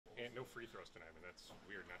free throws tonight. I mean, that's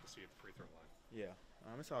weird not to see you at the free throw line. Yeah,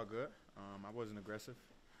 it's all good. I wasn't aggressive.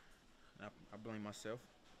 I blame myself,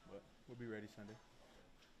 but we'll be ready Sunday.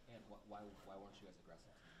 And why weren't you as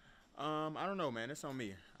aggressive? I don't know, man. It's on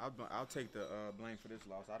me. I'll take the blame for this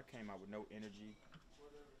loss. I came out with no energy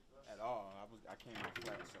at all. I came out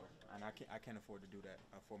flat, so and I can't afford to do that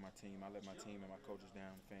for my team. I let my team and my coaches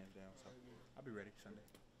down, the fans down. So I'll be ready Sunday.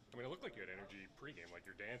 I mean, it looked like you had energy pregame, like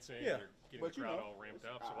you're dancing, Yeah, you're getting but the crowd all ramped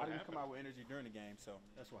up. So I what didn't happened? come out with energy during the game, so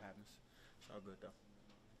that's what happens. It's all good though.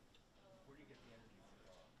 Where do you get the energy from?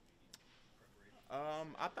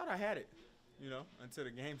 Preparation? I thought I had it, until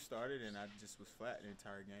the game started, and I just was flat the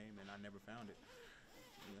entire game, and I never found it.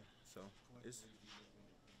 Yeah, so it's.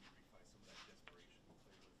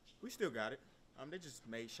 We still got it. They just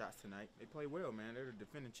made shots tonight. They played well, man. They're the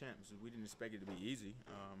defending champs. We didn't expect it to be easy.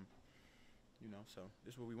 So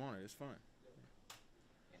this is what we wanted. It's fun.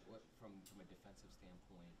 And what, from a defensive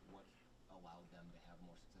standpoint, what allowed them to have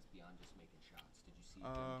more success beyond just making shots? Did you see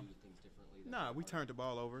them do things differently? Nah, we turned the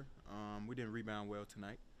ball over. We didn't rebound well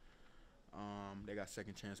tonight. They got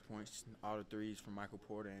second chance points. All the threes from Michael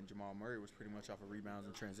Porter and Jamal Murray was pretty much off of rebounds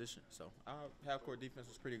and transition. So our half-court defense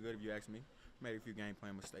was pretty good, if you ask me. Made a few game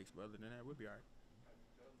plan mistakes, but other than that, we'll be all right.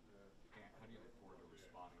 How do you look forward to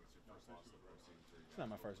responding? It's your first loss of the postseason. It's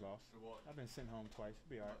not my first loss. I've been sent home twice.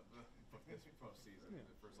 Be all right. But this postseason,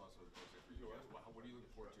 the first loss of the postseason for you guys. What are you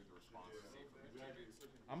looking forward to the response to see from your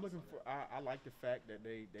teammates? I'm looking for. I like the fact that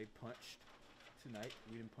they punched tonight.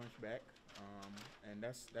 We didn't punch back, and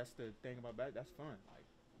that's the thing about that. That's fun. Like,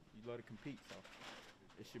 you love to compete, so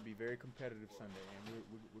it should be very competitive Sunday, and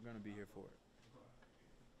we're gonna be here for it.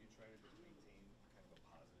 You try to just maintain kind of a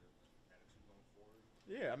positive attitude going forward?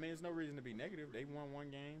 Yeah, I mean, there's no reason to be negative. They won one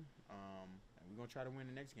game, and we're going to try to win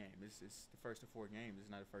the next game. It's the first of 4 games. It's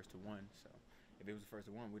not the first to 1. So if it was the first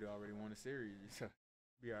to 1, we'd have already won the series. So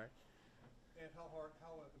be all right. And how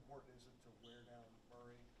important is it to wear down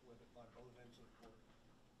Murray with it on both ends of the court?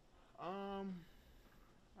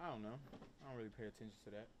 I don't know. I don't really pay attention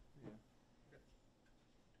to that. Yeah.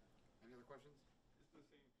 Any other questions? It's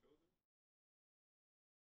the same.